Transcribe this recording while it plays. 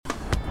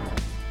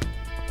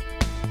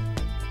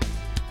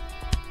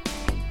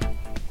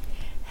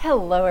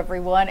Hello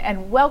everyone,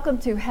 and welcome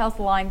to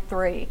Healthline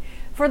 3.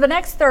 For the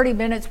next 30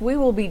 minutes, we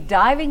will be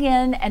diving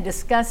in and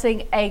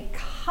discussing a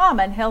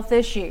common health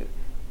issue,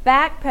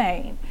 back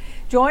pain.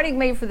 Joining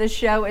me for this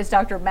show is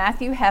Dr.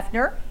 Matthew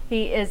Hefner.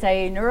 He is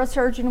a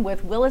neurosurgeon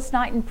with Willis,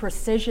 Knighton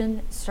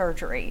Precision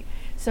Surgery.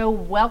 So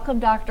welcome,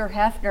 Dr.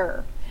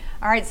 Hefner.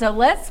 All right, so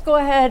let's go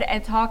ahead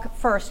and talk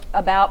first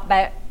about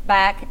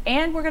back,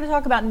 and we're going to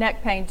talk about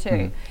neck pain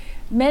too.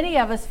 Many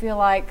of us feel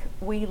like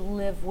we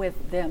live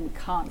with them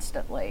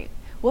constantly.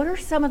 What are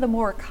some of the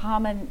more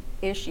common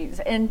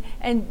issues? And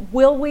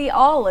will we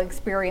all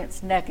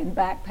experience neck and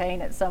back pain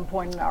at some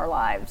point in our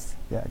lives?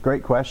 Yeah,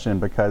 great question,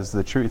 because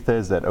the truth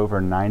is that over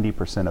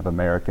 90% of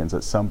Americans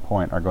at some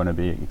point are going to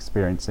be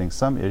experiencing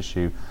some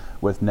issue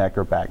with neck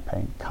or back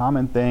pain.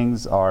 Common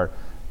things are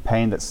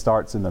pain that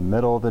starts in the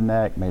middle of the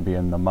neck, maybe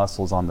in the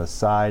muscles on the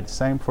side.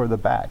 Same for the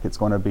back. It's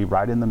going to be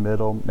right in the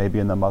middle, maybe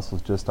in the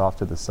muscles just off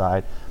to the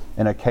side.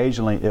 And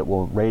occasionally it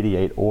will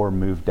radiate or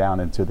move down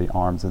into the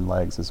arms and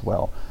legs as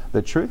well.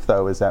 The truth,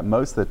 though, is that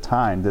most of the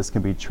time this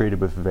can be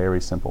treated with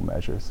very simple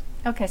measures.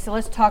 Okay, so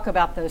let's talk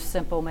about those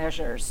simple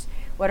measures.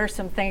 What are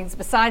some things,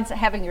 besides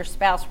having your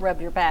spouse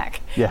rub your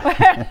back? Yeah.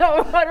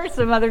 What are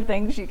some other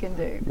things you can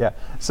do? Yeah,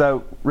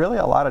 so really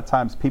a lot of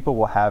times people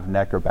will have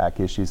neck or back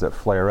issues that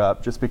flare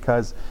up just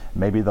because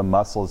maybe the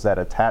muscles that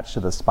attach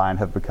to the spine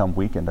have become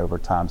weakened over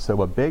time.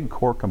 So a big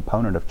core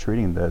component of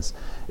treating this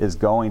is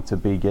going to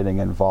be getting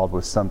involved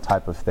with some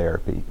type of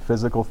therapy,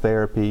 physical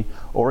therapy,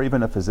 or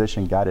even a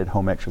physician-guided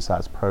home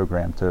exercise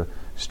program to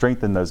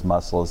strengthen those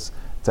muscles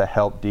to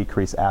help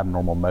decrease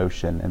abnormal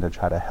motion and to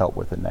try to help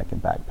with the neck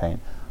and back pain.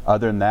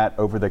 Other than that,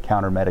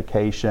 over-the-counter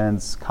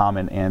medications,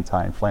 common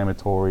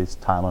anti-inflammatories,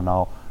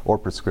 Tylenol, or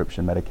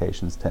prescription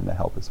medications tend to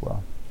help as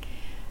well.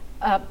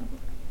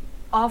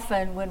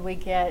 Often when we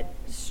get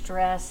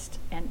stressed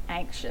and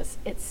anxious,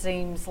 it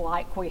seems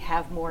like we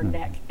have more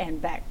neck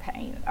and back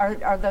pain.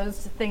 Are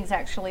those things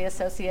actually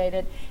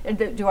associated?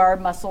 Do our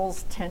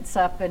muscles tense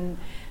up and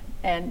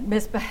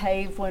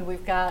misbehave when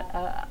we've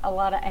got a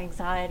lot of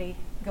anxiety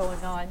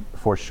going on?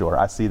 For sure.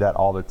 I see that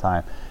all the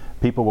time.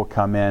 People will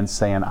come in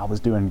saying, I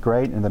was doing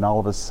great, and then all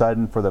of a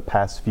sudden for the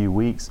past few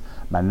weeks,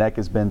 my neck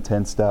has been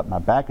tensed up, my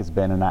back has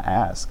been, and I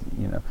ask,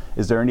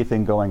 is there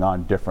anything going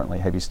on differently?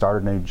 Have you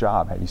started a new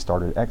job? Have you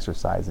started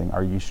exercising?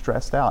 Are you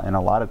stressed out? And a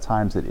lot of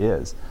times it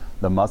is.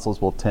 The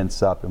muscles will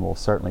tense up and will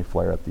certainly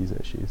flare up these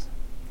issues.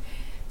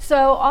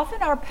 So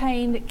often our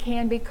pain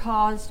can be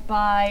caused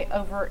by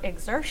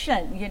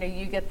overexertion.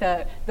 You get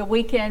the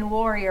weekend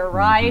warrior,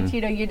 right?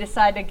 You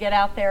decide to get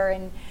out there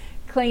and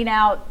clean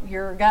out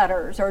your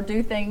gutters or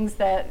do things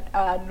that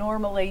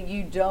normally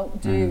you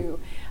don't do.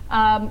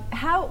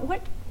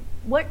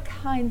 What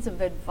kinds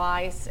of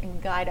advice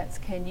and guidance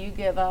can you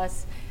give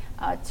us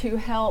to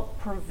help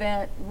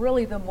prevent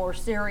really the more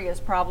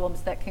serious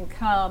problems that can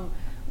come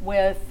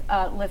with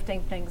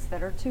lifting things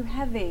that are too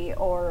heavy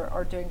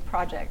or doing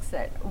projects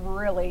that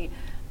really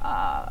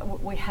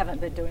we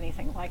haven't been doing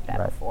anything like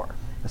that before?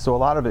 So a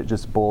lot of it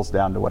just boils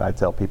down to what I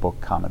tell people,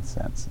 common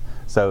sense.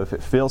 So if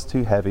it feels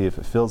too heavy, if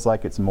it feels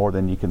like it's more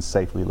than you can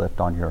safely lift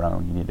on your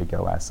own, you need to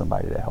go ask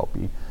somebody to help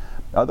you.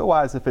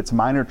 Otherwise, if it's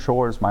minor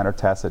chores, minor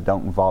tasks that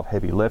don't involve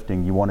heavy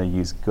lifting, you want to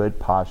use good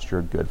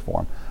posture, good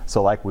form.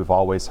 So like we've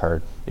always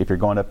heard, if you're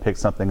going to pick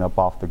something up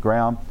off the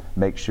ground,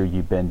 make sure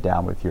you bend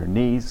down with your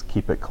knees,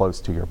 keep it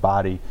close to your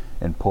body,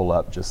 and pull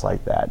up just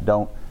like that.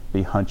 Don't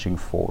be hunching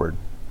forward.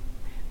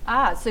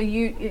 So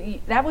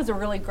you that was a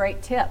really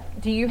great tip.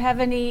 Do you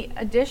have any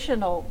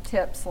additional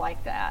tips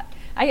like that?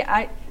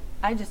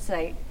 I just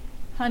say,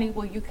 honey,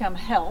 will you come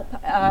help?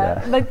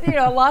 But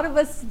a lot of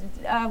us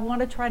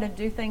want to try to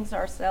do things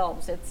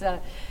ourselves.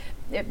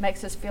 It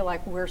makes us feel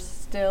like we're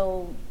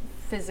still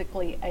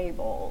physically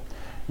able.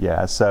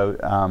 Yeah, so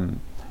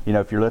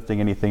if you're lifting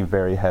anything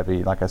very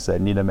heavy, like I said,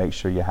 you need to make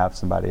sure you have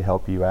somebody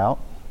help you out.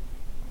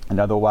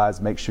 And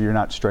otherwise, make sure you're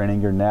not straining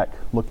your neck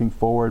looking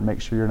forward. Make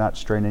sure you're not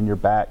straining your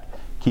back.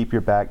 Keep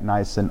your back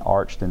nice and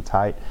arched and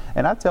tight.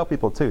 And I tell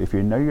people too, if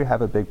you know you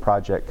have a big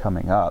project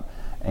coming up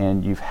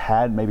and you've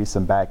had maybe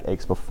some back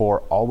aches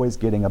before, always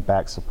getting a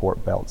back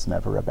support belt's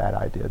never a bad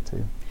idea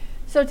too.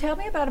 So tell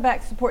me about a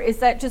back support. Is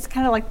that just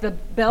kind of like the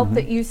belt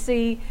that you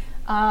see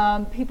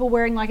people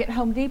wearing like at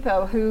Home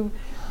Depot who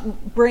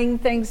bring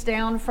things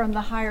down from the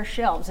higher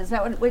shelves? Is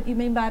that what you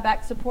mean by a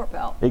back support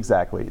belt?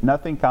 Exactly.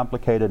 Nothing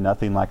complicated,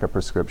 nothing like a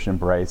prescription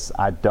brace.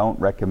 I don't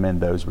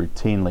recommend those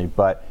routinely,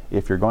 but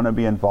if you're going to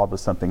be involved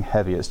with something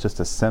heavy, it's just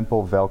a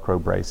simple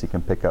Velcro brace you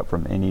can pick up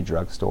from any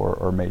drugstore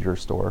or major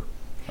store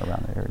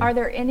around the area. Are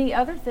there any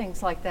other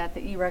things like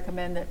that you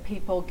recommend that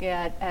people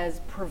get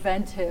as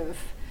preventive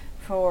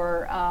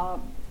for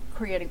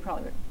creating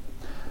problems?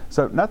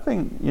 So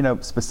nothing,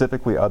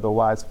 specifically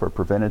otherwise for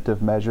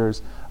preventative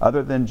measures,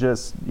 other than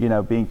just,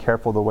 being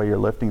careful the way you're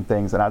lifting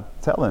things. And I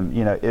tell them,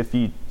 if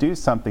you do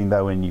something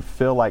though, and you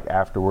feel like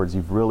afterwards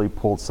you've really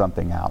pulled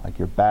something out, like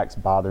your back's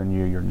bothering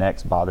you, your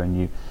neck's bothering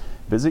you,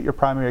 visit your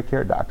primary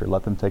care doctor.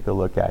 Let them take a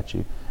look at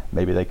you.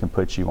 Maybe they can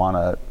put you on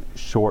a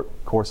short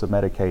course of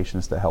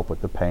medications to help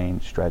with the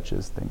pain,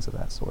 stretches, things of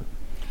that sort.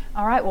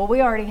 All right, well,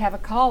 we already have a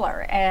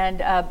caller. And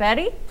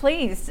Betty,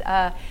 please,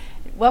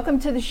 welcome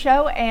to the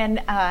show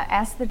and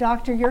ask the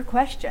doctor your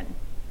question.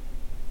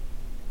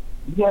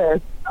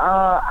 Yes,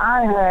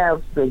 I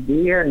have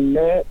severe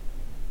neck,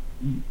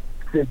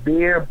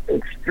 severe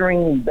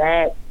extreme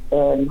back,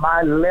 and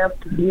my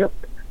left hip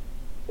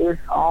is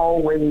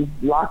always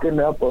locking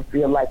up or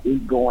feel like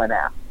it's going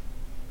out.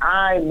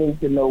 I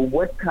need to know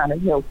what kind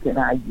of help can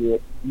I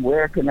get,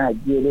 where can I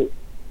get it,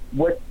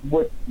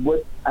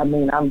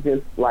 I'm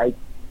just like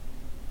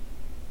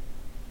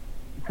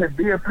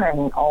severe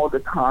pain all the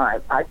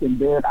time. I can't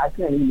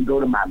even go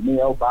to my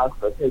mailbox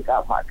or take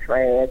out my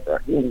trash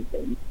or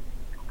anything.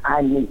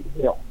 I need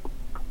help.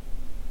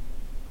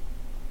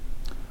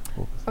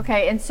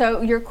 Okay, and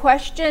so your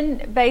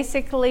question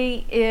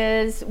basically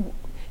is,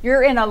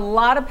 you're in a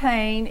lot of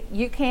pain,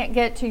 you can't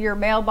get to your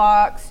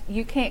mailbox,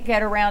 you can't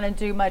get around and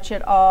do much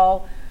at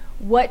all.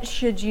 What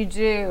should you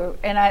do?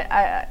 And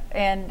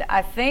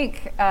I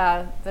think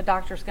the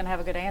doctor's going to have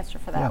a good answer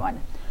for that one.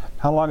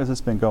 How long has this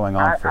been going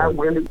on for? I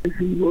really wish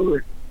he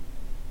would.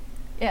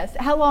 Yes,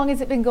 how long has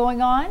it been going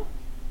on?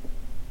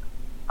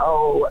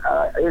 Oh,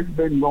 it's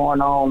been going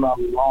on a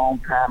long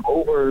time,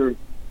 over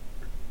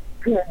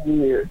 10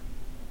 years.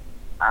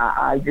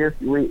 I've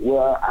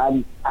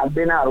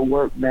been out of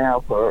work now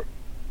for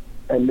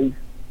at least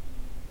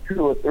 2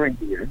 or 3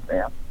 years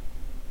now.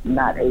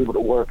 Not able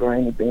to work or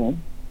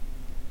anything.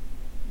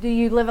 Do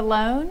you live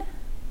alone?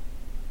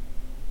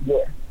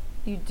 Yes.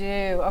 You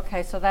do.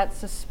 Okay, so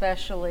that's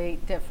especially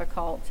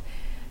difficult.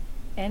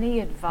 Any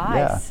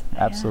advice? Yeah,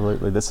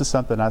 absolutely. This is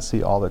something I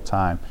see all the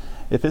time.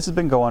 If this has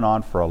been going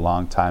on for a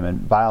long time,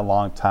 and by a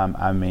long time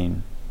I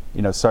mean,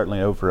 certainly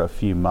over a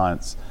few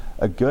months,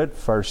 a good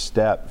first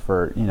step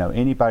for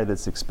anybody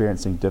that's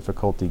experiencing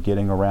difficulty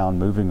getting around,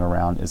 moving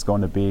around, is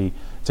going to be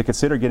to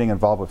consider getting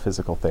involved with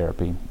physical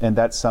therapy. And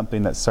that's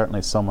something that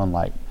certainly someone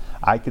like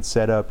I could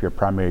set up, your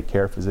primary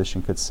care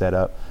physician could set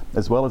up,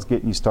 as well as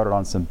getting you started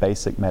on some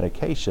basic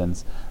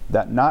medications,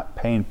 that not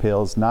pain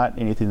pills, not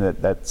anything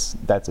that's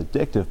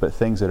addictive, but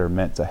things that are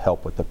meant to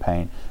help with the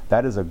pain.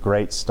 That is a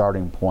great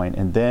starting point,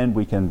 and then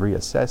we can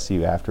reassess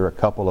you after a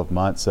couple of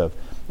months of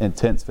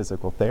intense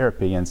physical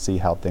therapy and see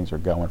how things are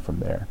going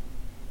from there.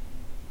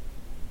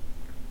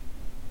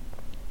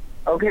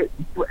 Okay,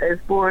 as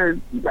far as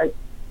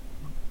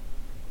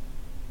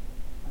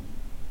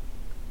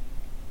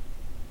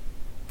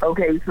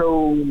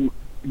so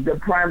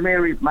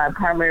my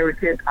primary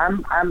care,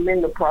 I'm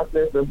in the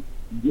process of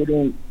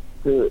getting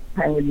to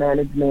pain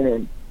management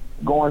and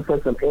going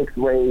for some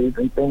x-rays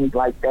and things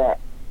like that,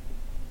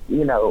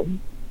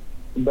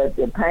 but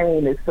the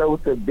pain is so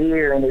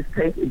severe, and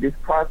this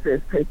process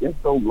taking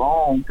so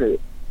long to,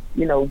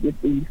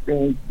 get these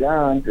things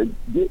done, to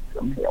get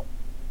some help.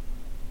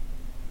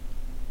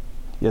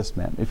 Yes,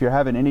 ma'am. If you're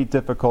having any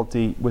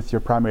difficulty with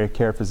your primary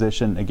care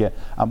physician, again,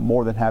 I'm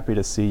more than happy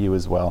to see you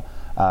as well.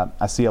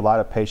 I see a lot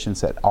of patients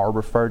that are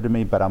referred to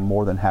me, but I'm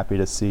more than happy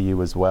to see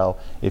you as well.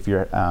 If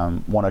you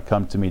want to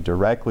come to me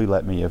directly,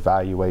 let me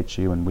evaluate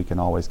you, and we can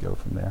always go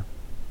from there.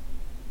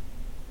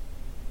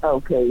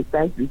 Okay,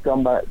 thank you so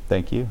much.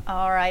 Thank you.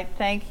 All right,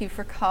 thank you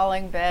for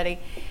calling, Betty.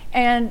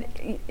 And,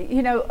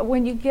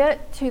 when you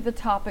get to the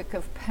topic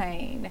of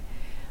pain,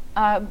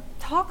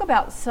 talk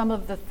about some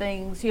of the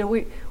things,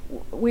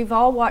 we've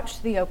all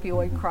watched the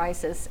opioid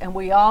crisis, and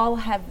we all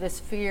have this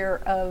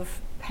fear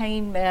of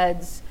pain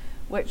meds,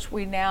 which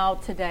we now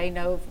today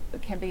know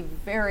can be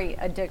very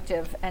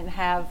addictive and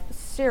have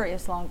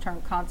serious long-term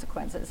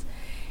consequences.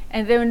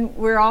 And then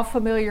we're all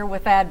familiar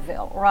with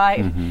Advil,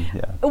 right? Mm-hmm,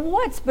 yeah.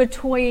 What's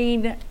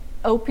between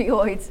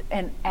opioids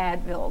and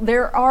Advil?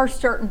 There are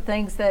certain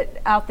things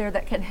out there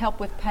that can help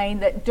with pain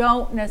that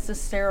don't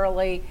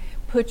necessarily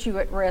put you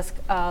at risk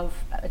of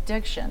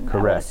addiction.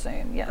 Correct. I would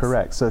assume. Yes.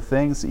 Correct. So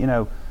things,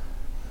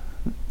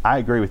 I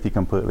agree with you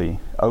completely.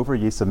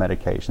 Overuse of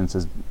medications,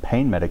 as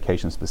pain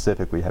medications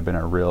specifically, have been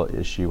a real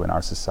issue in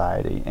our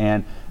society.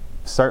 And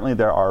certainly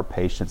there are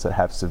patients that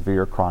have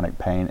severe chronic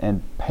pain,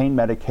 and pain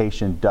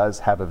medication does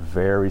have a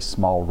very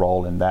small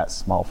role in that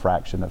small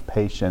fraction of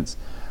patients.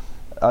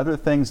 Other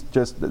things,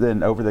 just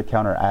than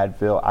over-the-counter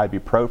Advil,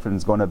 ibuprofen,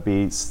 is going to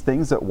be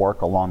things that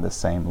work along the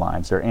same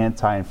lines. They're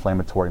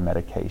anti-inflammatory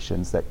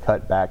medications that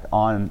cut back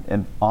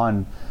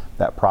on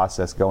that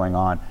process going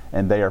on,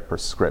 and they are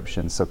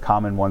prescriptions. So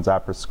common ones I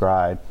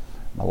prescribe,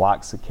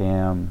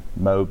 meloxicam,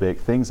 Mobic,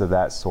 things of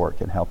that sort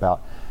can help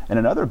out. And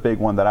another big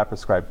one that I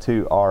prescribe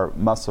too are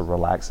muscle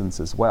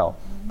relaxants as well.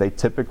 Mm-hmm. They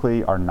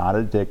typically are not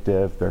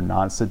addictive, they're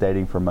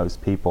non-sedating for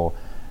most people.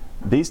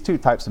 These two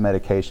types of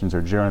medications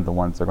are generally the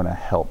ones that are going to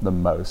help the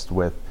most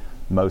with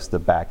most of the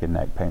back and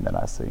neck pain that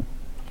I see.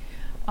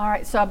 All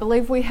right, so I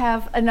believe we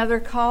have another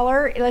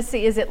caller. Let's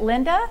see, is it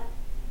Linda?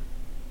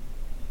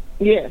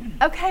 Yes.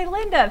 Okay,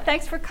 Linda,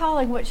 thanks for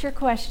calling. What's your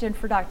question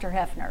for Dr.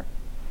 Hefner?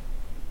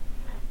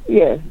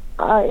 Yes,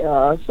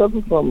 I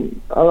suffer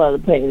from a lot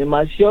of pain in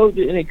my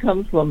shoulder, and it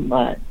comes from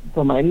my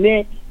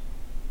neck,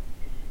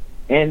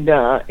 and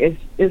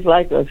it's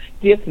like a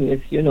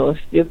stiffness,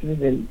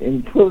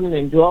 in pulling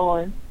and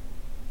drawing,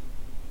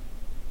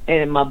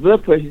 and my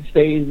blood pressure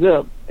stays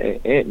up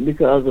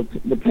because of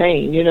the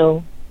pain, you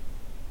know.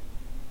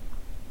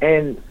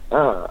 And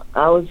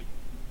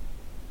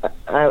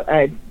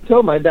I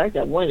told my doctor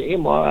I wanted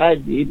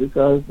MRI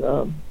because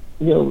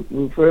you know,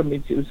 referred me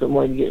to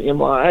someone to get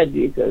MRI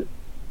because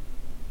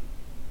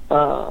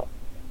and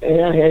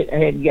I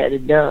had got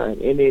it done,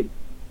 and it,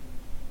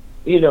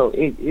 you know,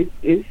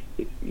 it's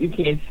you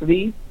can't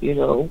sleep, you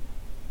know,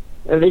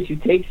 unless you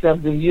take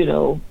something, you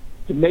know,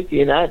 to make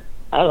you. And I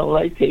don't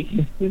like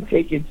taking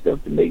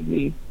stuff to make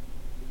me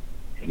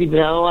sleep. And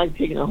I don't like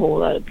taking a whole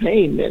lot of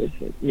pain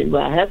medicine. You know,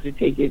 I have to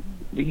take it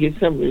to get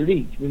some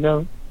relief, you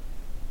know.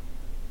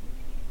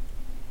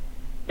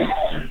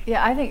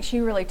 Yeah, I think she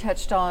really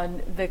touched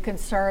on the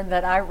concern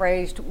that I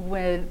raised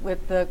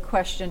with the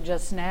question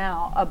just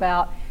now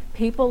about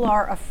people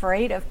are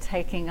afraid of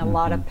taking a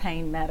lot of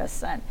pain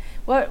medicine.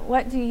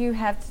 What do you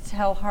have to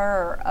tell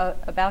her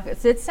about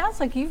this? It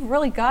sounds like you've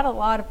really got a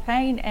lot of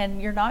pain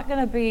and you're not going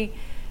to be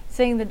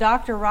seeing the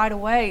doctor right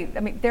away. I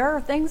mean, there are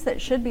things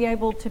that should be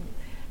able to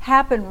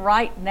happen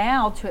right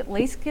now to at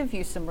least give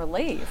you some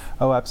relief.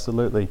 Oh,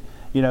 absolutely.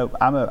 You know,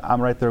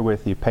 I'm right there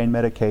with you. Pain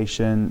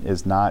medication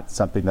is not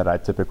something that I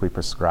typically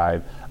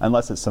prescribe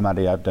unless it's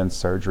somebody I've done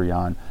surgery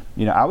on.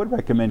 You know, I would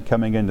recommend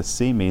coming in to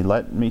see me.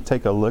 Let me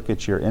take a look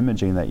at your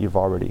imaging that you've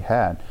already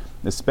had,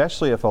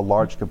 especially if a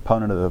large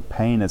component of the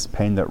pain is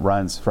pain that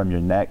runs from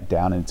your neck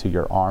down into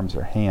your arms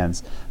or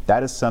hands.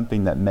 That is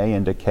something that may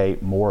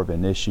indicate more of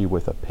an issue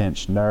with a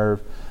pinched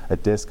nerve, a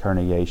disc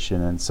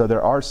herniation. And so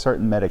there are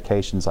certain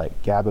medications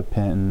like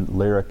gabapentin,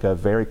 Lyrica,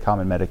 very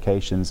common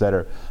medications that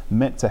are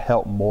meant to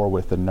help more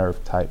with the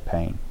nerve type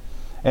pain.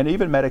 And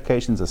even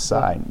medications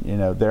aside, you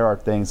know, there are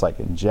things like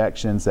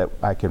injections that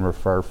I can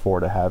refer for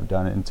to have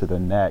done into the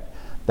neck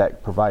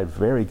that provide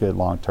very good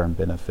long-term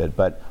benefit,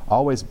 but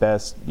always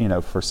best, you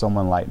know, for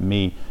someone like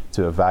me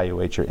to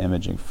evaluate your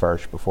imaging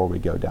first before we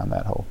go down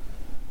that hole.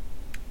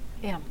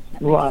 Yeah,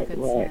 that makes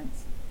good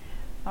sense.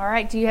 All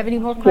right, do you have any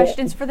more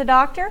questions for the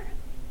doctor?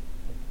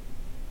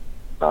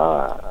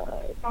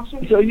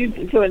 So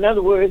in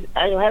other words,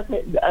 I don't have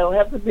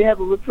to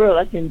have a referral.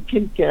 I can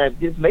I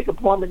just make an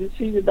appointment to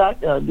see the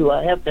doctor, or do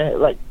I have to have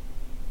a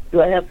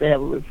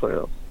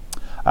referral?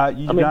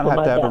 You do not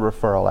have to have a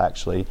referral,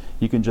 actually.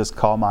 You can just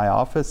call my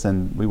office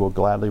and we will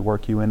gladly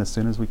work you in as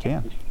soon as we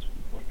can.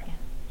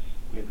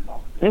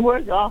 And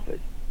where's the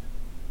office?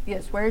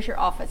 Yes, where's your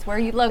office? Where are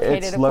you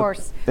located? Of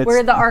course,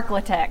 we're the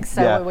Arklatex,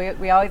 so yeah.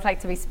 we always like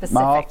to be specific.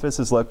 My office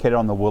is located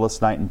on the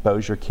Willis Knighton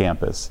Bossier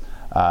campus.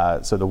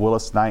 So the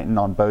Willis Knighton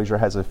on Bossier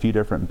has a few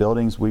different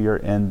buildings. We are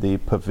in the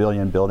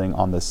Pavilion building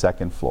on the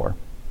second floor.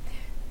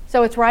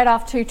 So it's right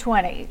off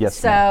 220. Yes,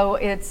 so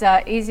it's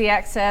easy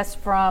access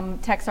from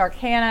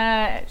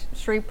Texarkana,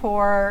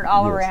 Shreveport,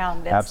 all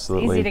around. It's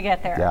absolutely easy to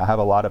get there. Yeah, I have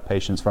a lot of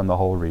patients from the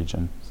whole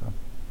region.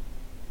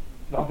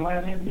 So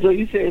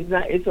you say it's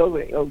not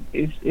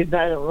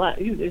online.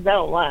 It's not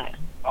online.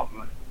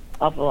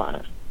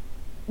 Offline.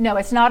 No,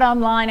 it's not on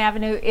Line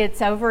Avenue.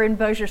 It's over in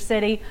Bossier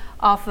City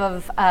off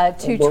of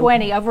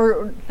 220,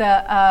 over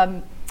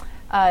the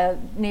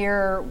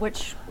near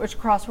which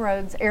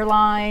crossroads?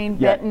 Airline,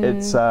 Yeah,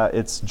 Benton.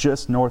 it's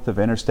just north of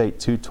Interstate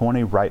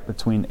 220, right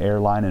between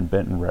Airline and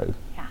Benton Road.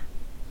 Yeah.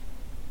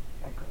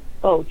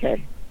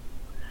 Okay.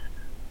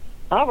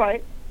 All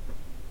right.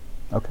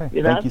 Okay.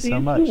 Thank you so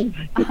much.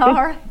 All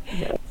right.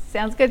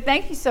 Sounds good.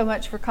 Thank you so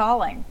much for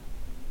calling.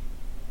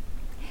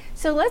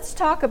 So let's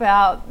talk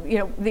about, you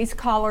know, these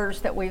callers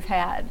that we've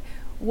had.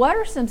 What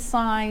are some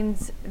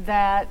signs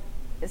that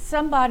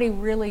somebody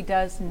really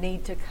does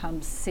need to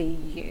come see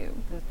you?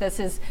 That this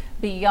is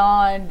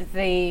beyond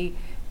the,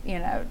 you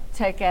know,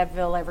 take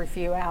Advil every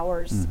few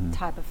hours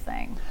type of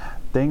thing.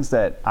 Things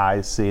that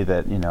I see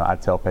that, you know, I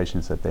tell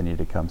patients that they need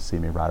to come see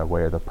me right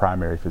away, or the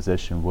primary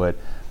physician would,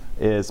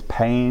 is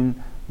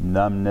pain,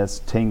 numbness,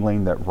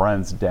 tingling that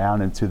runs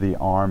down into the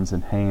arms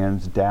and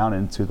hands, down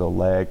into the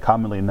leg,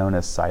 commonly known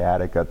as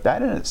sciatica.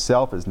 That in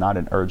itself is not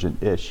an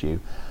urgent issue,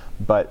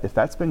 but if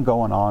that's been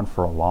going on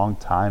for a long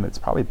time, it's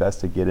probably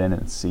best to get in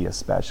and see a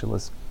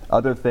specialist.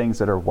 Other things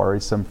that are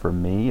worrisome for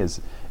me is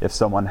if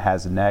someone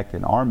has neck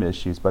and arm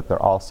issues, but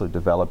they're also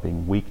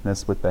developing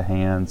weakness with the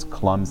hands,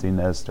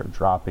 clumsiness, they're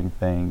dropping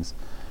things,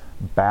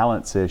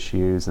 balance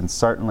issues, and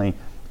certainly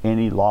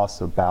any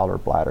loss of bowel or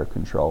bladder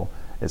control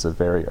is a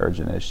very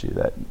urgent issue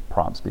that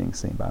prompts being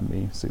seen by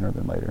me sooner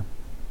than later.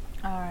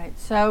 All right,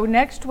 so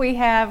next we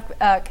have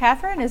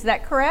Catherine, is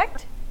that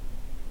correct?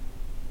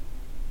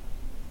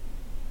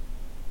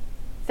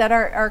 Is that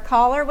our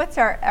caller? What's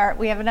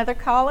we have another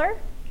caller?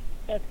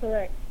 That's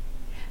correct.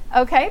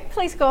 Okay,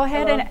 please go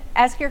ahead Hello. and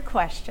ask your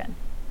question.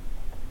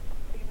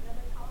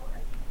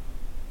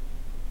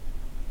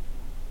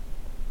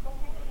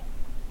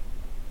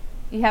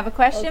 You have a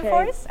question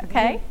for us?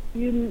 Okay.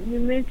 You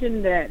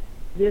mentioned that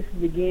this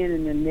began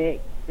in the neck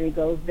and it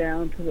goes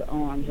down to the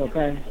arms,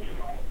 okay?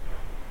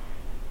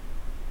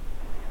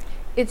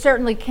 It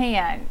certainly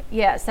can.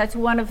 Yes, that's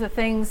one of the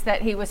things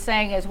that he was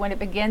saying is when it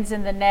begins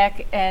in the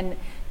neck and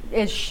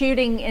is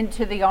shooting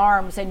into the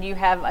arms and you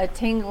have a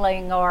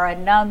tingling or a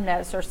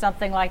numbness or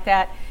something like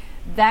that,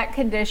 that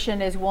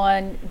condition is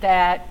one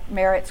that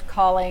merits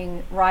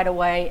calling right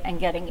away and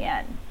getting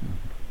in.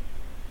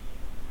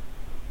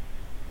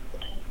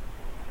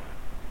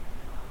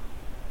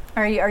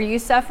 Are you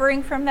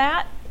suffering from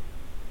that?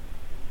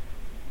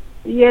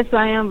 Yes,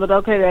 I am, but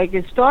okay, like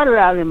it started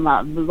out in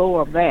my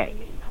lower back.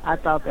 I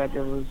thought that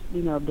it was,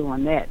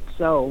 doing that.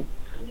 So.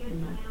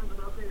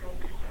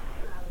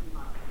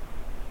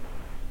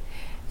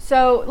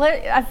 So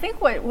I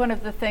think one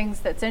of the things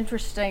that's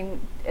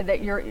interesting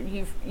that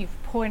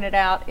you've pointed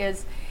out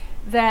is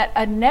that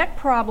a neck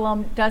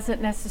problem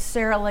doesn't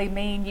necessarily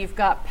mean you've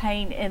got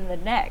pain in the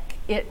neck.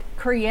 It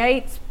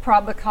creates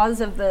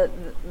because of the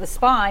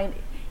spine.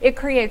 It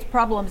creates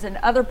problems in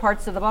other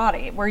parts of the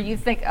body where you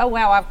think, oh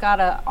wow, I've got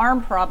an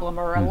arm problem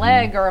or a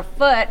leg or a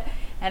foot,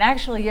 and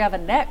actually you have a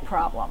neck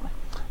problem.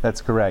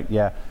 That's correct,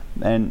 yeah.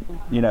 And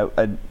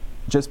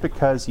just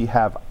because you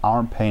have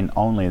arm pain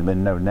only and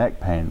then no neck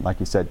pain,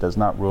 like you said, does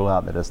not rule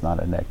out that it's not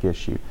a neck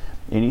issue.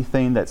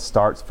 Anything that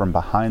starts from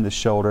behind the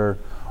shoulder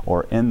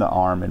or in the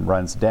arm and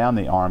runs down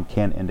the arm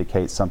can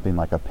indicate something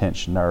like a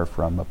pinched nerve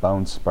from a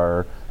bone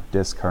spur,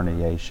 disc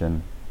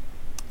herniation.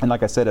 And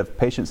like I said, if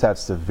patients have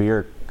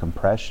severe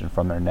compression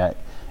from their neck,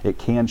 it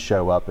can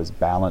show up as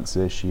balance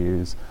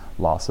issues,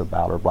 loss of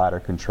bowel or bladder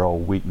control,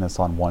 weakness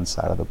on one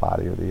side of the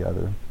body or the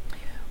other.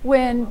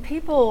 When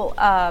people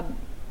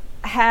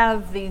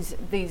have these,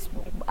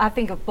 I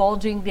think of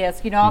bulging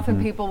discs.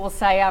 Often people will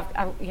say,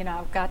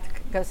 I've got to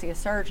go see a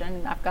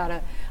surgeon. I've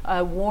got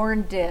a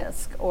worn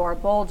disc or a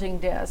bulging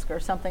disc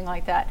or something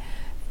like that.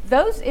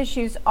 Those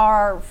issues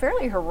are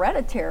fairly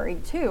hereditary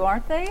too,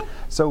 aren't they?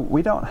 So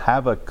we don't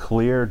have a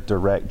clear,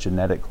 direct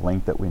genetic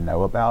link that we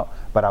know about,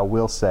 but I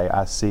will say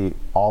I see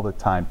all the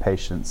time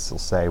patients will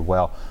say,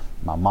 well,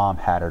 my mom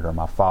had it or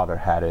my father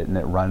had it and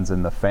it runs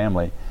in the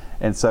family.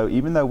 And so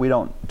even though we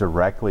don't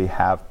directly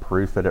have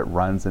proof that it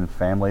runs in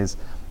families,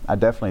 I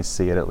definitely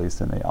see it, at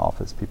least in the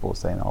office, people are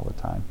saying all the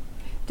time.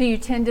 Do you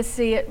tend to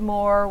see it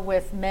more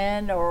with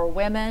men or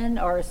women,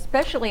 or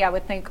especially I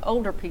would think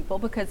older people,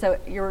 because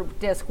your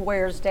disc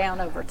wears down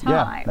over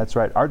time? Yeah, that's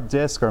right. Our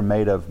discs are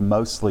made of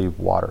mostly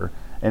water.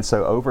 And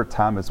so over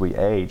time as we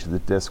age, the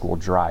disc will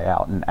dry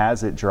out. And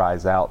as it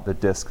dries out, the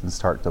disc can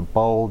start to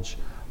bulge,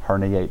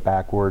 herniate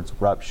backwards,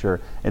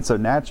 rupture. And so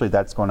naturally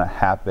that's going to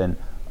happen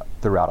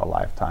throughout a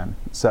lifetime.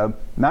 So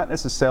not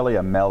necessarily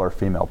a male or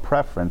female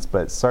preference,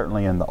 but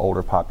certainly in the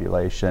older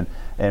population.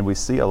 And we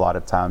see a lot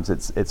of times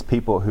it's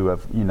people who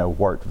have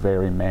worked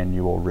very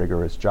manual,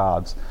 rigorous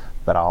jobs,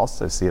 but I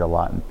also see it a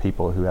lot in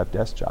people who have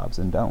desk jobs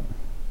and don't.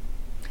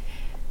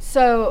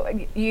 So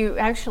you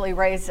actually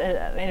raised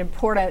an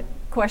important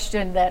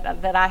question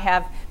that I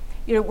have.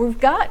 We've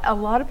got a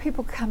lot of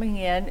people coming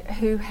in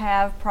who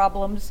have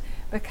problems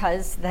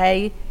because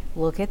they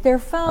look at their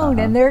phone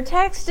and they're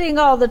texting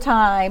all the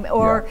time,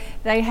 or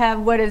they have,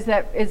 what is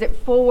that? Is it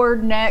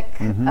forward neck,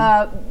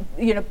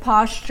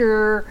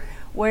 posture,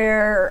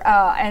 where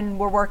and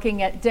we're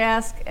working at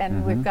desk,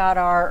 and we've got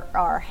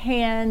our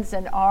hands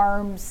and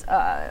arms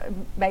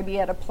maybe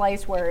at a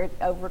place where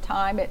over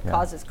time it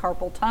causes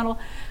carpal tunnel.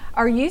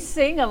 Are you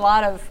seeing a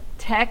lot of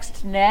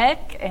text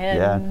neck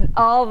and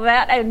all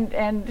that?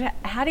 And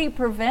how do you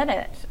prevent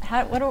it?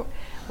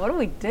 What do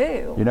we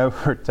do?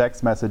 For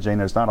text messaging,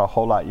 there's not a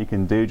whole lot you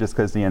can do, just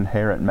because the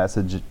inherent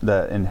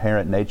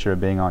nature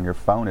of being on your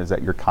phone is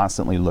that you're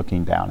constantly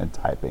looking down and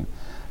typing.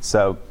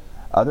 So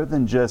other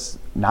than just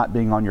not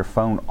being on your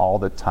phone all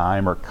the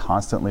time or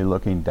constantly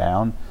looking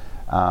down,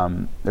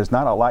 there's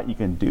not a lot you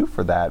can do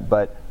for that,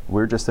 but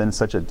we're just in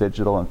such a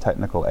digital and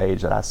technical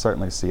age that I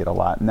certainly see it a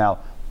lot. Now,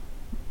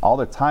 all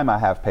the time I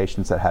have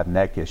patients that have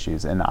neck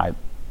issues, and I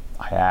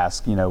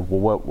ask,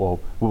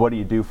 what do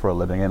you do for a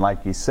living? And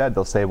like you said,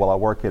 they'll say, well, I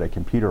work at a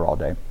computer all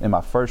day. And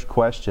my first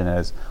question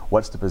is,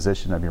 what's the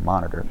position of your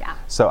monitor? Yeah.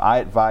 So I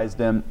advise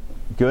them,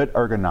 good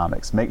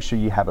ergonomics. Make sure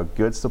you have a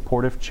good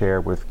supportive chair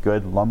with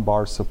good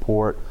lumbar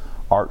support,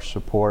 arch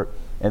support,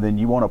 and then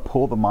you want to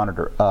pull the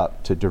monitor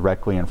up to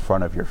directly in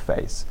front of your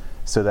face,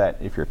 so that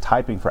if you're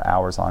typing for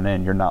hours on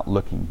end, you're not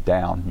looking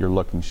down, you're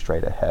looking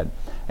straight ahead.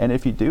 And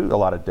if you do a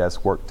lot of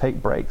desk work,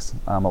 take breaks.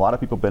 A lot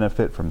of people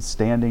benefit from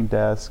standing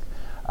desk.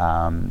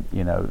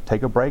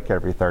 Take a break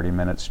every 30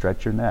 minutes,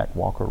 stretch your neck,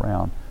 walk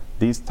around.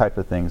 These type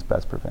of things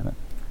best prevent it.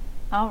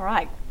 All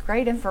right,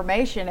 great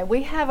information. And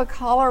we have a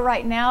caller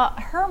right now,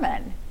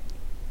 Herman.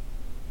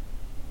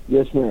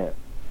 Yes, ma'am.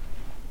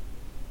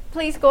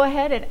 Please go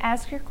ahead and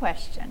ask your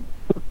question.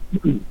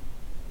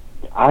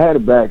 I had a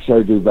back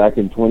surgery back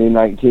in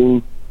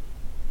 2019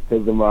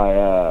 because of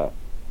my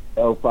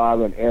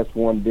L5 and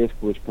S1 disc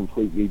was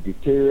completely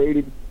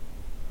deteriorated,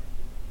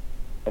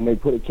 and they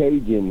put a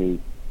cage in me.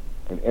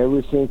 And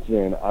ever since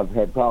then, I've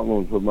had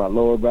problems with my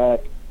lower back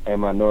and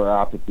my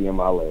neuropathy in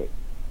my leg.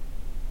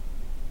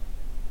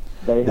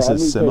 This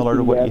is similar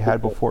to what you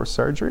had before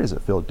surgery? Does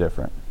it feel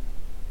different?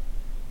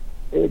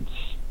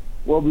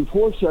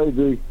 Before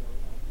surgery,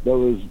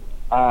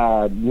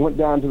 I went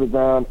down to the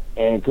ground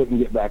and couldn't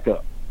get back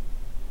up.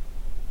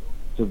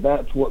 So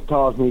that's what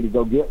caused me to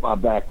go get my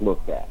back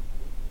looked at.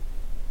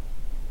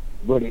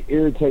 but it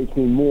irritates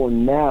me more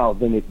now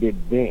than it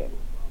did then.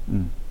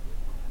 Mm.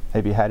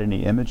 Have you had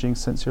any imaging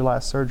since your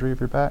last surgery of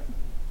your back?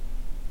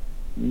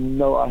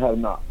 No, I have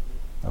not.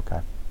 Okay.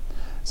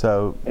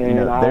 So, And you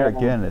know, I there have-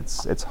 again,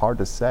 it's hard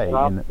to say.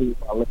 Neuropathy in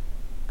my leg.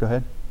 Go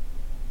ahead.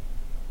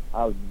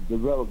 I've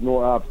developed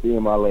neuropathy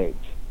in my legs,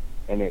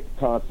 and it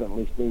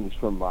constantly stings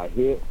from my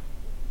hip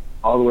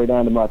all the way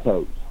down to my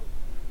toes.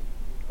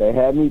 They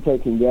have me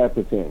taking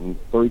gabapentin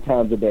 3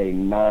 times a day,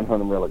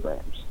 900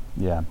 milligrams.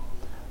 Yeah,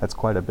 that's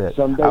quite a bit.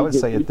 Some I would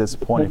days say it- at this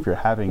point, if you're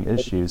having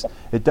issues,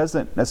 it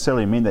doesn't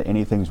necessarily mean that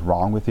anything's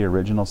wrong with the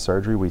original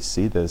surgery. We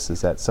see this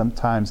is that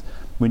sometimes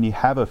when you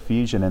have a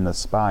fusion in the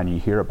spine, you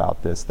hear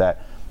about this, that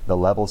the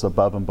levels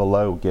above and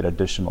below get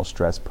additional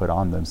stress put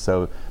on them.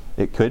 So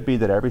it could be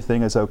that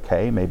everything is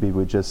okay. Maybe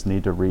we just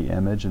need to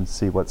re-image and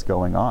see what's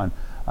going on.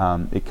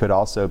 It could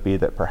also be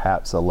that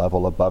perhaps a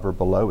level above or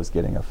below is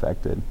getting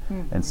affected.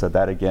 Mm-hmm. And so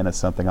that again is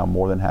something I'm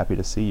more than happy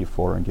to see you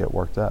for and get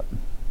worked up.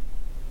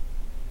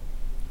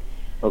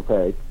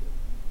 Okay.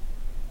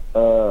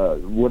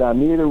 Would I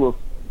need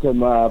because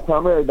my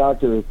primary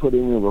doctor has put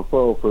in a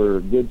referral for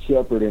Good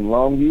Shepherd in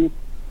Longview,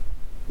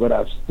 but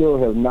I still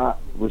have not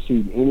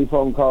received any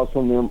phone calls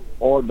from them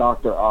or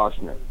Dr.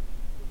 Oshner.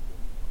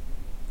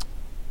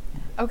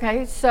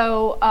 Okay,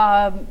 so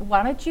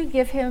why don't you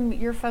give him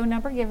your phone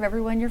number, give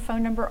everyone your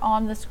phone number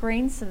on the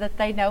screen so that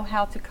they know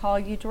how to call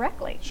you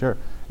directly. Sure.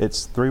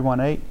 It's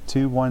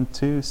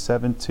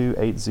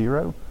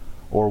 318-212-7280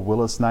 or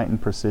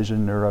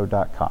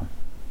willisknightonprecisionneuro.com.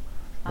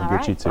 We'll All get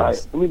right. you to All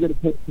us. right, let me get a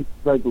piece of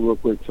paper real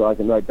quick so I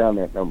can write down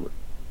that number.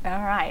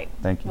 All right.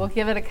 Thank you. We'll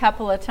give it a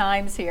couple of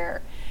times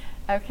here.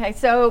 Okay,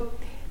 so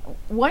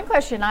one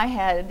question I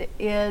had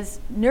is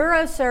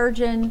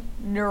neurosurgeon,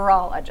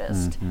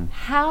 neurologist. Mhm.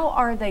 How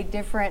are they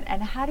different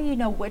and how do you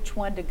know which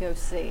one to go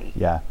see?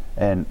 Yeah,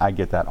 and I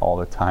get that all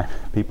the time.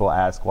 People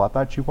ask, well, I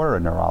thought you were a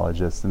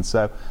neurologist. And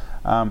so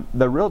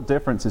the real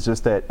difference is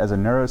just that as a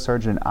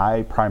neurosurgeon,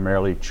 I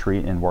primarily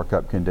treat and work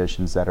up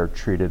conditions that are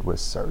treated with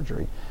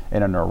surgery.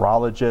 And a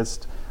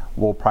neurologist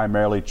will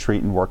primarily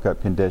treat and work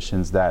up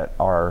conditions that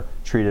are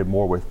treated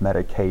more with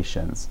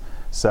medications.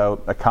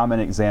 So a common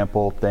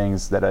example,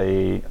 things that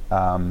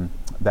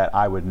that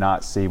I would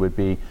not see would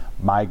be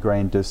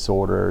migraine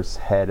disorders,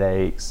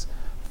 headaches,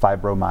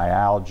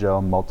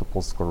 fibromyalgia,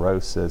 multiple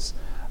sclerosis.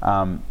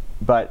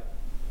 But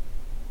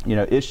you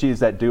know, issues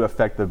that do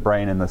affect the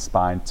brain and the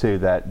spine too,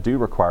 that do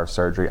require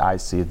surgery, I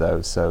see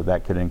those. So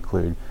that could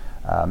include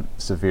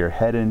severe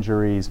head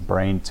injuries,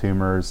 brain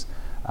tumors,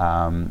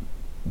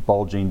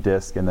 bulging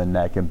disc in the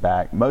neck and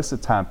back. Most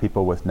of the time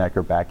people with neck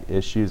or back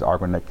issues are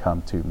going to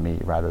come to me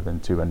rather than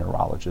to a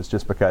neurologist,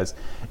 just because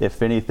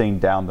if anything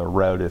down the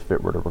road, if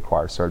it were to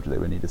require surgery, they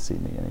would need to see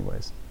me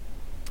anyways.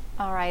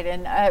 All right,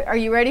 and are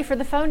you ready for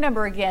the phone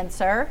number again,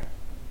 sir?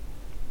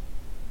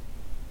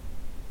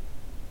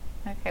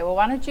 Okay, well,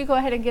 why don't you go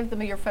ahead and give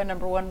them your phone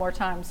number one more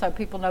time so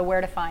people know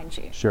where to find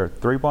you. Sure,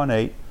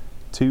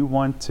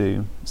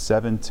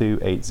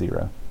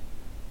 318-212-7280.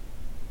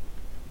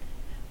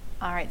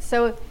 All right,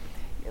 so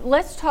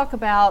let's talk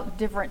about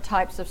different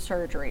types of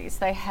surgeries.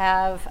 They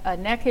have a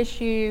neck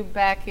issue,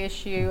 back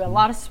issue, a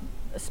lot of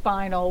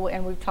spinal,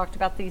 and we've talked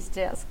about these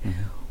discs.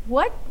 Mm-hmm.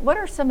 What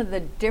are some of the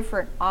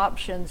different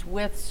options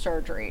with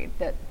surgery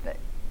that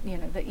you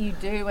know that you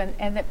do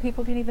and that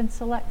people can even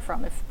select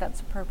from if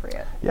that's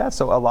appropriate? Yeah,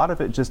 so a lot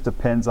of it just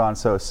depends on,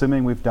 so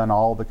assuming we've done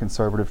all the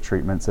conservative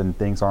treatments and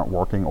things aren't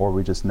working or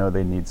we just know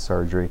they need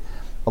surgery,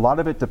 a lot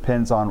of it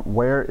depends on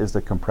where is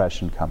the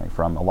compression coming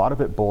from. A lot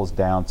of it boils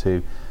down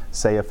to,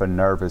 say if a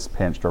nerve is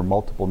pinched or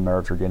multiple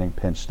nerves are getting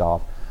pinched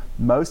off.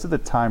 Most of the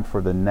time for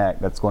the neck,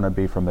 that's going to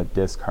be from a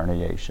disc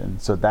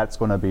herniation. So that's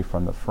going to be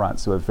from the front.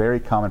 So a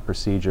very common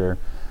procedure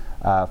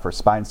for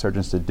spine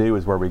surgeons to do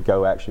is where we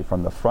go actually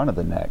from the front of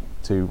the neck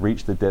to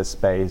reach the disc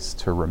space,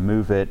 to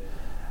remove it,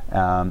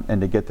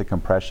 and to get the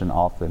compression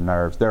off the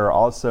nerves. There are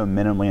also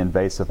minimally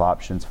invasive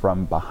options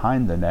from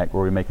behind the neck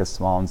where we make a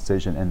small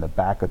incision in the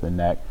back of the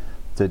neck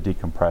to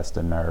decompress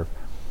the nerve.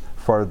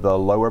 For the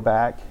lower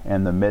back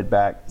and the mid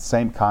back,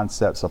 same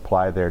concepts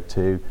apply there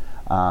too.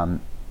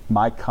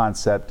 My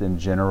concept in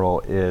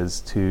general is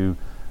to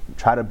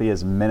try to be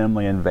as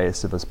minimally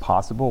invasive as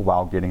possible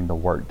while getting the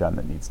work done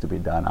that needs to be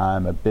done.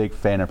 I'm a big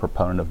fan and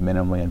proponent of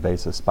minimally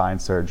invasive spine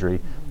surgery.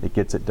 It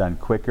gets it done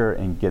quicker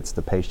and gets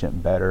the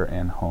patient better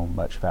and home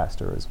much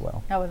faster as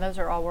well. Oh, and those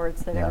are all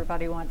words that Yeah.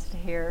 everybody wants to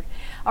hear.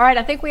 All right,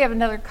 I think we have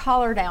another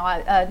caller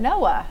now.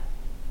 Noah.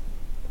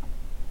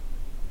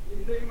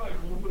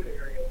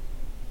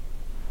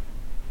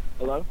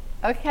 Hello?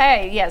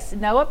 Okay, yes,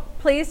 Noah,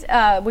 please,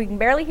 we can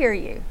barely hear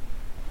you.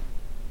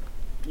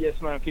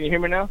 Yes, ma'am. Can you hear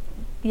me now?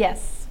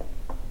 Yes.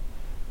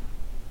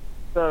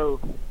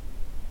 So,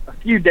 a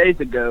few days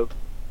ago,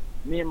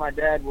 me and my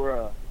dad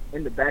were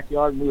in the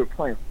backyard and we were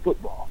playing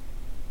football.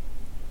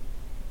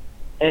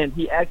 And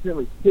he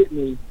accidentally hit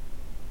me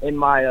in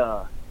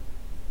my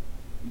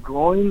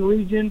groin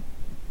region,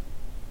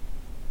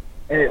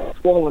 and it's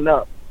swollen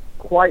up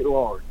quite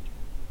large.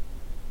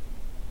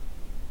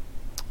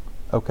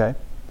 Okay.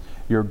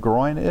 Your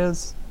groin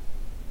is?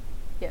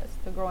 Yes,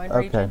 the groin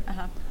Okay. region.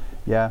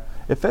 Yeah,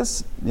 if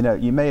it's,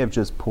 you may have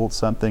just pulled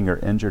something or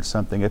injured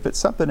something. If it's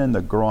something in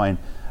the groin,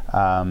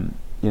 and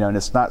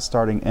it's not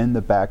starting in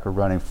the back or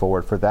running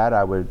forward, for that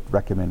I would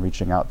recommend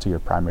reaching out to your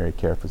primary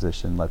care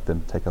physician, let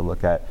them take a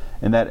look at.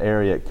 In that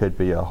area, it could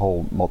be a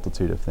whole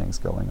multitude of things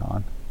going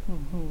on.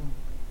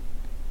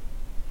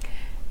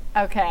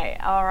 Okay,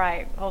 all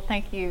right. Well,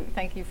 thank you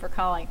for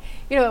calling.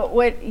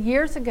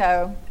 Years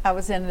ago, I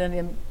was in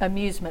an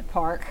amusement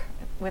park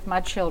with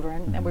my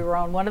children, and we were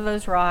on one of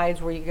those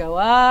rides where you go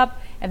up,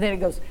 and then it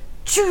goes,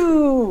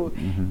 choo,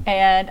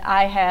 and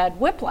I had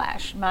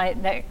whiplash. My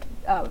neck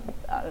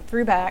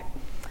threw back,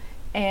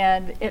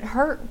 and it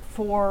hurt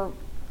for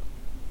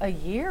a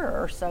year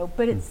or so,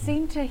 but it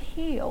seemed to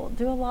heal.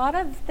 Do a lot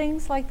of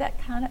things like that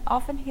kind of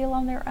often heal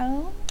on their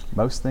own?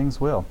 Most things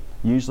will.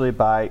 Usually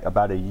by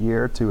about a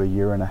year to a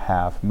year and a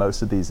half,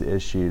 most of these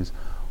issues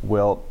it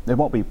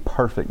won't be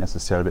perfect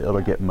necessarily, but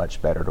it'll get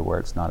much better to where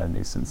it's not a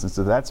nuisance. And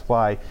so that's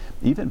why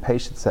even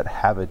patients that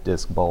have a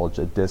disc bulge,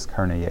 a disc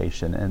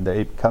herniation, and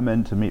they come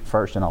in to me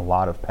first in a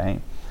lot of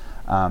pain,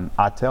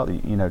 I tell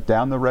you,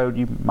 down the road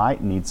you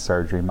might need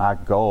surgery. My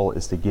goal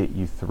is to get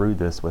you through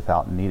this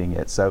without needing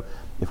it. So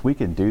if we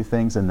can do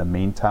things in the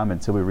meantime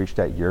until we reach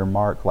that year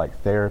mark,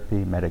 like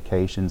therapy,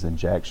 medications,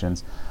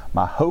 injections,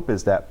 my hope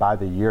is that by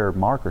the year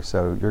mark or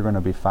so, you're going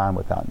to be fine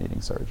without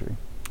needing surgery.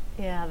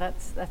 Yeah,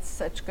 that's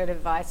such good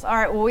advice. All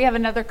right, well, we have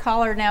another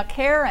caller now.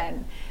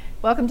 Karen,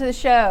 welcome to the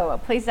show.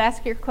 Please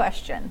ask your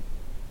question.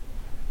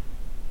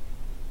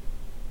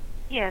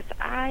 Yes,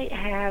 I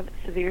have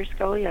severe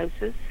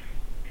scoliosis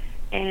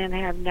and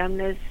have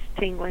numbness,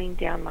 tingling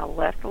down my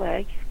left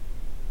leg.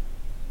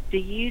 Do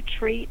you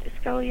treat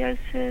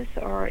scoliosis,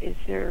 or is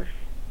there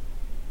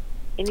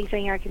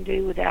anything I can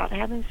do without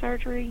having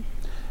surgery?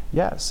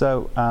 Yeah,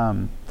 so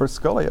for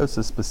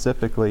scoliosis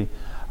specifically,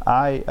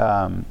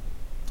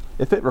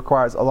 if it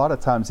requires, a lot of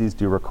times these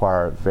do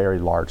require very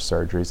large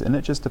surgeries, and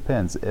it just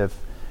depends. If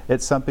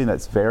it's something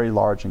that's very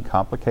large and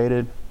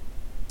complicated,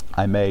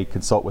 I may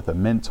consult with a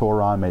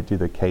mentor on, may do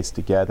the case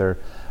together.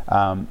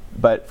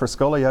 But for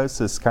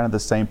scoliosis, kind of the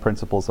same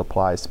principles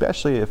apply,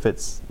 especially if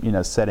it's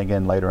setting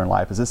in later in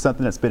life. Is this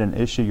something that's been an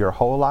issue your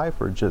whole life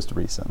or just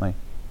recently?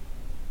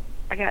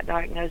 I got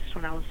diagnosed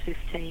when I was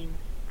 15,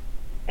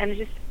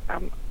 and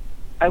I'm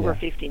over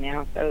 50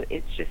 now, so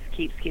it just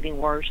keeps getting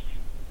worse.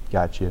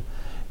 Got you.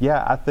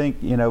 Yeah, I think,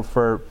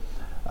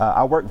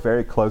 I work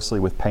very closely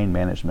with pain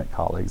management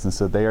colleagues, and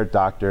so they are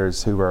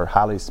doctors who are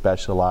highly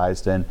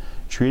specialized in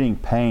treating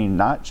pain,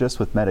 not just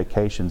with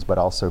medications, but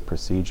also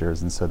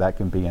procedures. And so that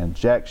can be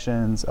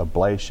injections,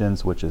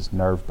 ablations, which is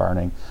nerve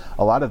burning.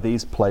 A lot of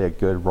these play a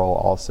good role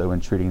also in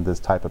treating this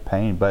type of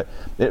pain, but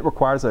it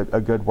requires a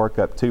good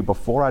workup too.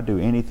 Before I do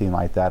anything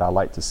like that, I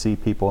like to see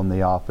people in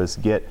the office,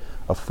 get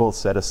a full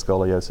set of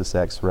scoliosis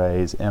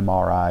x-rays,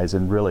 MRIs,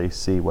 and really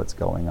see what's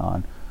going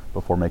on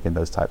before making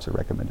those types of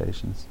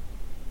recommendations.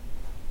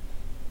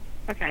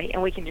 Okay,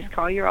 and we can just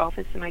call your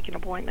office and make an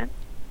appointment?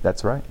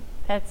 That's right.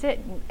 That's it.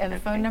 And the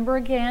phone number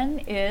again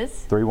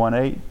is?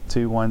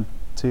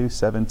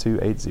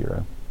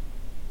 318-212-7280.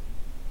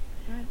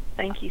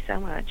 Thank you so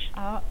much.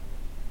 All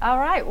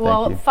right.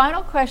 Well,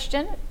 final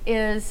question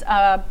is,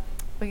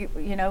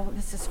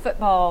 this is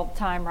football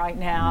time right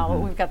now.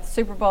 We've got the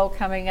Super Bowl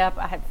coming up.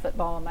 I had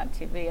football on my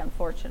TV,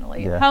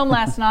 unfortunately, at home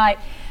last night.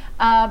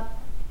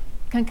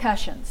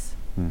 Concussions.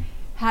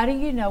 How do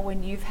you know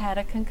when you've had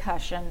a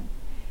concussion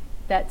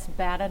that's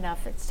bad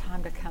enough it's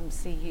time to come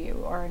see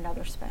you or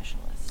another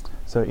specialist?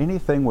 So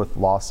anything with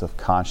loss of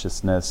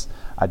consciousness,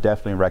 I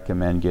definitely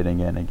recommend getting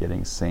in and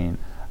getting seen.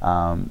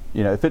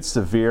 If it's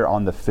severe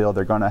on the field,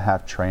 they're going to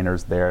have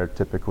trainers there,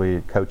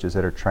 typically coaches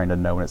that are trained to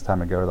know when it's time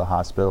to go to the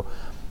hospital.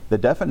 The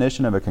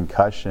definition of a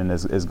concussion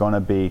is going to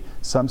be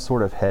some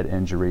sort of head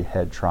injury,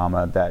 head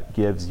trauma that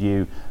gives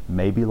you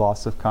maybe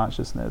loss of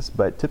consciousness,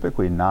 but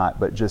typically not,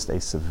 but just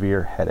a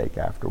severe headache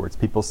afterwards.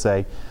 People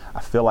say,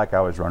 I feel like I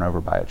was run over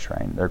by a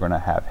train. They're going to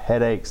have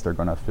headaches, they're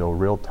going to feel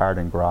real tired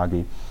and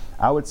groggy.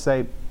 I would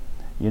say,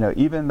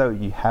 even though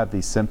you have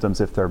these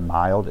symptoms, if they're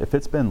mild, if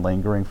it's been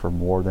lingering for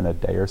more than a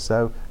day or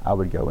so, I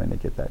would go in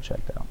and get that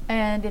checked out.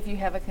 And if you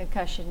have a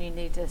concussion, you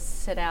need to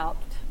sit out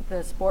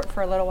the sport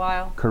for a little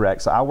while?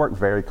 Correct. So I work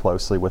very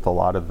closely with a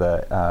lot of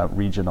the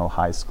regional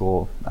high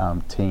school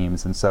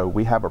teams, and so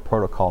we have a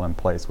protocol in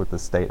place with the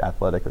State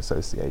Athletic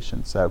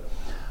Association. So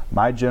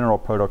my general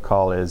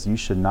protocol is you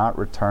should not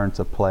return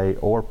to play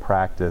or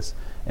practice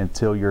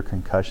until your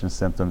concussion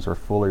symptoms are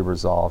fully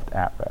resolved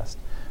at rest.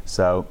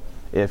 So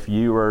if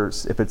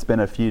it's been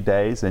a few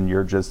days and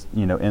you're just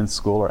in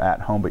school or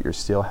at home, but you're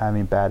still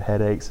having bad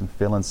headaches and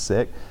feeling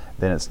sick,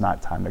 then it's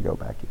not time to go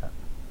back yet.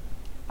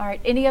 All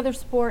right. Any other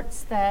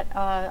sports that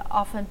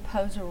often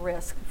pose a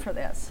risk for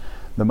this?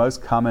 The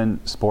most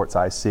common sports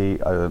I see,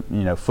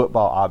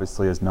 football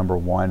obviously is number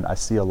one. I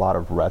see a lot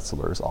of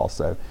wrestlers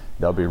also.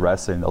 They'll be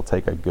wrestling, they'll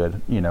take a good,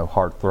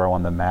 hard throw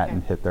on the mat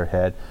and hit their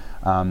head.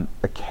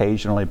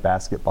 Occasionally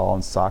basketball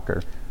and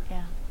soccer.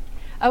 Yeah.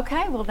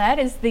 Okay, well that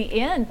is the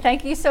end.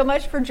 Thank you so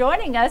much for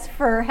joining us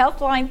for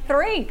Healthline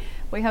 3.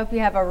 We hope you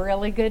have a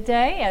really good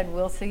day, and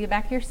we'll see you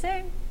back here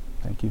soon.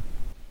 Thank you.